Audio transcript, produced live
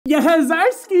Yes,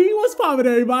 Zarski, what's poppin',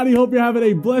 everybody? Hope you're having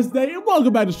a blessed day, and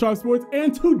welcome back to SharpeSports.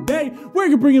 And today,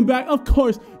 we're bringing back, of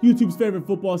course, YouTube's favorite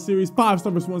football series,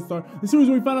 5-Star vs. 1-Star. The series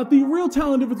where we find out the real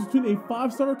talent difference between a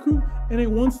 5-star recruit and a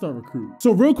 1-star recruit.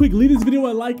 So real quick, leave this video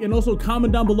a like, and also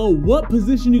comment down below what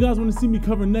position you guys want to see me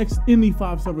cover next in the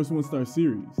 5-Star vs. 1-Star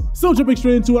series. So jumping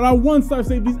straight into it, our 1-star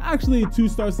safety is actually a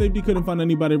 2-star safety. Couldn't find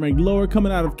anybody ranked lower.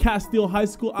 Coming out of Castile High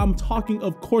School, I'm talking,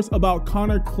 of course, about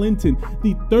Connor Clinton,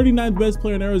 the 39th best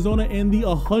player in Arizona and the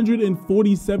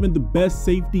 147th best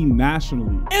safety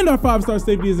nationally. And our 5-star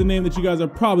safety is a name that you guys are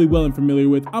probably well and familiar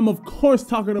with. I'm of course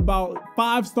talking about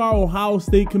 5-star Ohio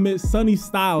State commit Sonny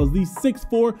Styles, the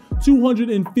 6'4",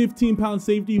 215-pound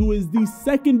safety who is the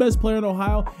second best player in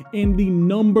Ohio and the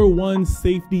 #1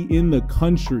 safety in the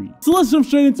country. So let's jump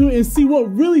straight into it and see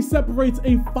what really separates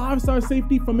a 5-star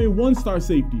safety from a 1-star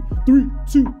safety. 3,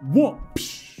 2, 1.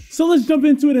 So let's jump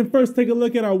into it and first take a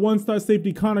look at our 1-star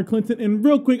safety, Connor Clinton. And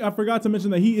real quick, I forgot to mention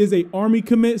that he is a Army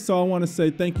commit, so I want to say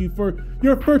thank you for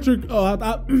your future. I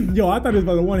thought it was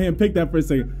about a one-hand pick that for a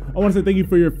second. I want to say thank you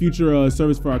for your future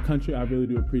service for our country. I really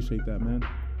do appreciate that, man.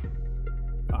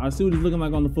 I see what he's looking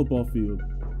like on the football field.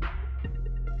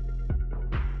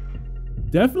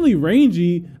 Definitely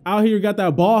rangy out here. Got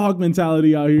that ball hawk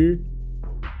mentality out here.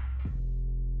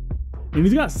 And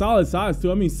he's got solid size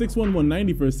too. I mean, 6'1",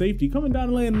 190 for a safety. Coming down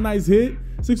and laying a nice hit.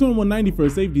 6'1", 190 for a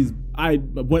safety is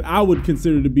what I would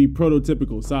consider to be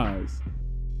prototypical size.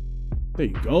 There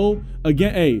you go.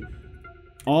 Again, hey,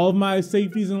 all of my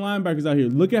safeties and linebackers out here,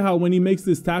 look at how when he makes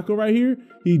this tackle right here,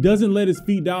 he doesn't let his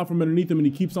feet down from underneath him and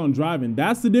he keeps on driving.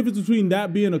 That's the difference between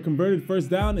that being a converted first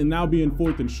down and now being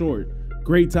 4th and short.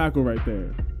 Great tackle right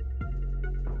there.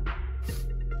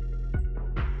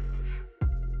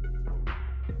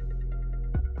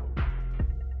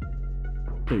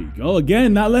 There you go.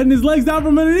 Again, not letting his legs down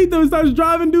from underneath him and starts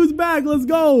driving dudes back. Let's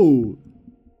go.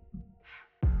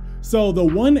 So the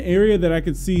one area that I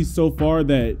could see so far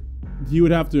that he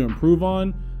would have to improve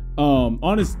on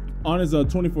his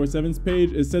 24/7's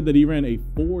page, it said that he ran a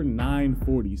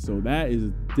 4.940. So that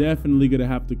is definitely going to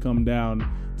have to come down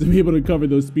to be able to cover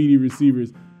those speedy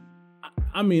receivers.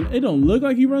 I mean, it don't look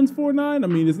like he runs 4.9. I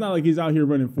mean, it's not like he's out here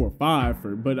running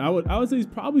 4.5, but I would say he's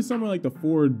probably somewhere like the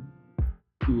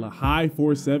high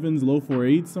 4.7s, low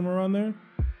 4.8s, somewhere around there.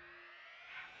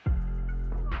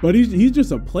 But he's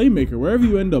just a playmaker. Wherever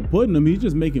you end up putting him, he's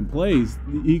just making plays.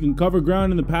 He can cover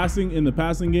ground in the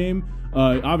passing game.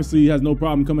 Obviously, he has no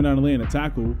problem coming down and laying a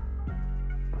tackle.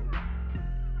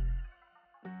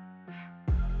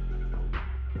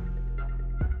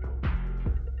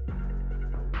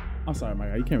 I'm sorry, my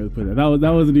guy. You can't really put that.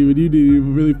 That wasn't even, you didn't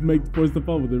even really force the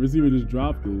fumble. The receiver just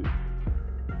dropped it.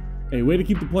 Hey, way to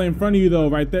keep the play in front of you, though,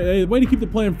 right there. Hey, way to keep the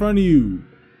play in front of you.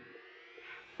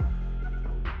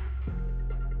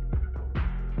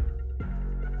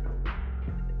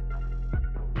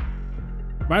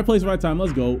 Right place, right time.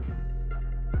 Let's go.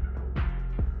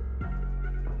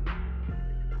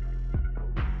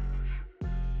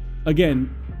 Again,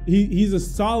 he's a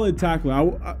solid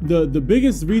tackler. The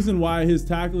biggest reason why his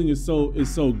tackling is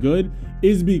so good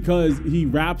is because he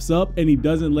wraps up and he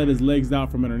doesn't let his legs down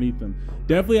from underneath him.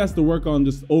 Definitely has to work on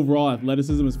just overall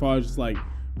athleticism as far as just like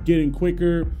getting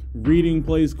quicker, reading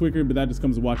plays quicker, but that just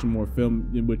comes with watching more film,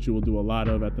 in which you will do a lot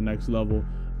of at the next level.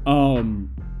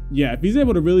 Yeah, if he's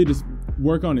able to really just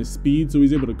work on his speed so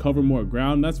he's able to cover more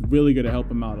ground, that's really going to help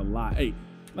him out a lot. Hey,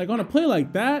 like on a play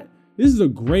like that, this is a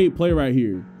great play right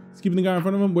here. He's keeping the guy in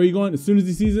front of him. Where are you going? As soon as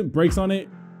he sees it, breaks on it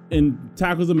and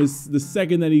tackles him is the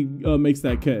second that he makes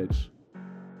that catch.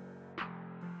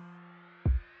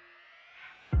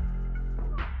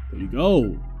 There you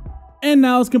go. And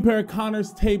now let's compare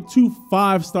Connor's tape to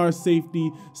 5-star safety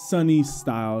Sonny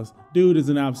Styles. Dude is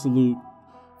an absolute.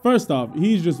 First off,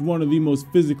 he's just one of the most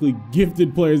physically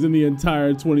gifted players in the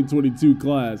entire 2022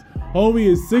 class. Homie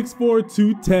is 6'4",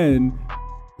 210,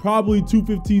 probably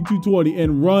 215, 220,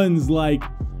 and runs like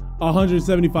a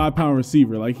 175-pound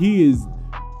receiver. Like he is,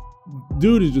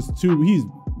 dude is just too,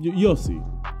 you'll see.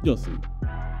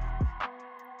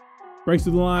 Breaks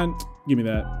to the line, give me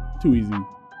that, too easy.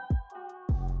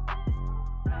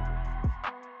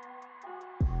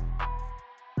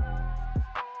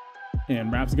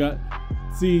 And Raps got,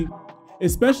 see,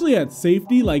 especially at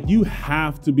safety, like you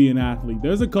have to be an athlete.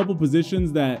 There's a couple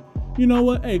positions that, you know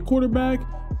what, hey, quarterback,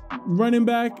 running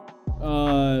back,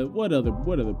 what other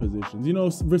positions? You know,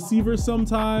 receivers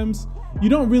sometimes. You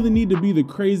don't really need to be the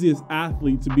craziest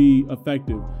athlete to be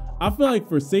effective. I feel like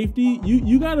for safety,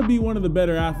 you got to be one of the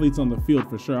better athletes on the field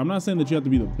for sure. I'm not saying that you have to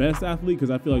be the best athlete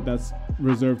because I feel like that's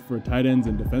reserved for tight ends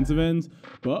and defensive ends,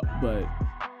 but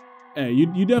hey,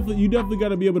 you definitely got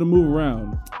to be able to move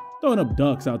around. Throwing up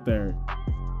ducks out there.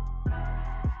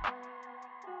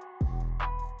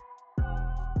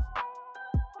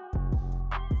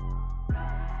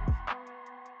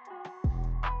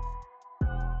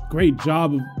 Great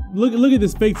job of look at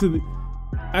this fake to the.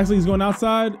 Actually, he's going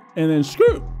outside and then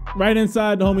screw right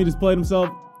inside. The homie just played himself.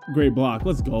 Great block.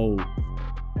 Let's go.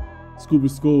 Scuba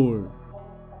score.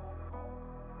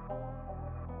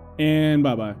 And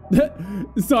bye-bye.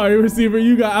 Sorry, receiver.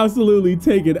 You got absolutely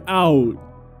taken out.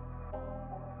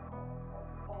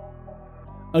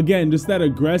 Again, just that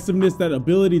aggressiveness, that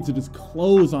ability to just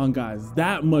close on guys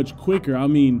that much quicker. I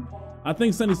mean, I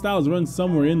think Sonny Styles runs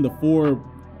somewhere in the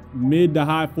mid to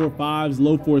high 4.5s,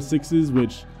 low 4.6s,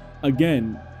 which,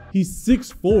 again, he's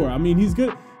 6'4". I mean, he's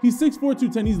good. He's 6'4",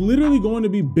 210. He's literally going to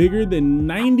be bigger than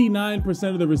 99%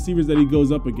 of the receivers that he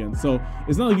goes up against. So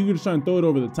it's not like you can just try and throw it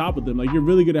over the top of them. Like, you're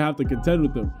really going to have to contend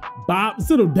with them. Bop,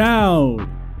 sit him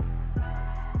down.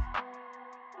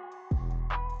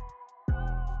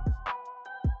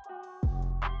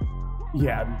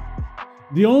 Yeah.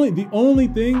 The only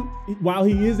thing, while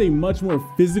he is a much more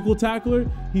physical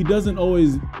tackler, he doesn't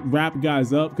always wrap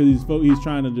guys up because he's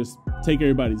trying to just take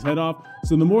everybody's head off.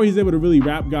 So the more he's able to really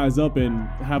wrap guys up and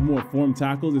have more formed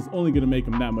tackles, it's only going to make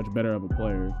him that much better of a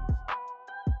player.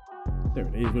 There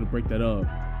it is, way to break that up.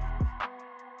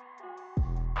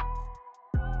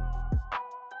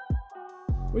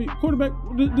 Wait, quarterback,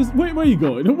 where are you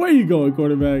going? Where are you going,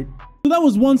 quarterback? So that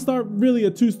was 1-star, really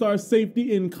a 2-star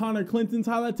safety in Connor Clinton's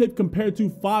highlight tape compared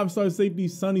to 5-star safety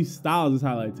Sonny Styles'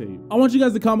 highlight tape. I want you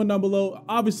guys to comment down below,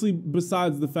 obviously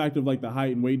besides the fact of like the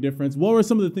height and weight difference, what were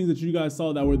some of the things that you guys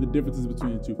saw that were the differences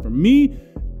between the two? For me,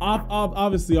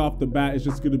 obviously off the bat, it's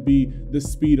just going to be the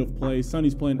speed of play.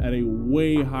 Sonny's playing at a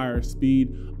way higher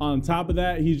speed. On top of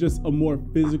that, he's just a more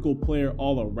physical player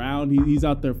all around. He's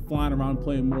out there flying around,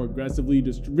 playing more aggressively,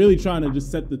 just really trying to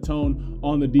just set the tone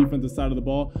on the defensive side of the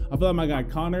ball. I feel like my guy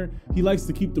Connor, he likes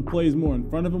to keep the plays more in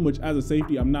front of him, which as a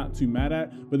safety, I'm not too mad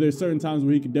at. But there's certain times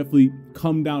where he could definitely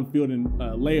come downfield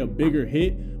and lay a bigger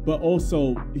hit. But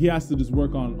also, he has to just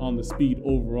work on the speed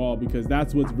overall, because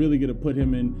that's what's really going to put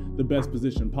him in the best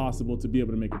position possible to be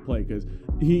able to make a play. Because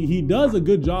he does a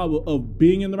good job of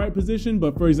being in the right position.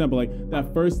 But for example, like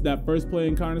that first play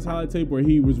in Connor's highlight tape where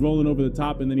he was rolling over the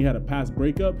top and then he had a pass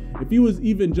breakup, if he was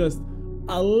even just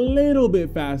a little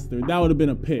bit faster, that would have been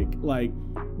a pick. Like,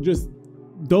 just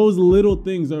those little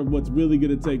things are what's really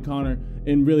going to take Connor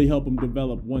and really help him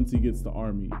develop once he gets to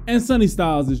Army. And Sonny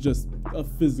Styles is just a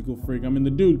physical freak. I mean,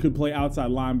 the dude could play outside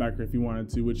linebacker if he wanted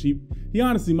to, which he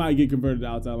honestly might get converted to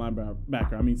outside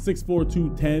linebacker. I mean, 6'4",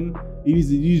 210.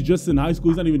 He's just in high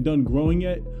school. He's not even done growing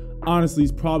yet. Honestly,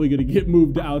 he's probably going to get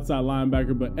moved to outside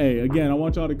linebacker. But hey, again, I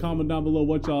want y'all to comment down below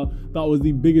what y'all thought was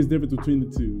the biggest difference between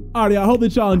the two. Alrighty, I hope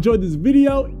that y'all enjoyed this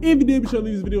video. If you did, be sure to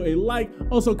leave this video a like.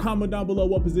 Also, comment down below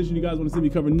what position you guys want to see me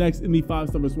cover next in the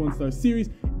 5-star vs 1-star series.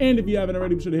 And if you haven't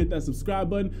already, be sure to hit that subscribe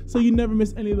button so you never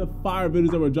miss any of the fire videos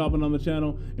that we're dropping on the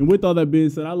channel. And with all that being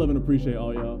said, I love and appreciate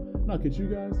all y'all. And I'll catch you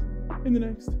guys in the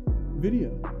next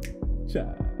video.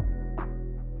 Ciao.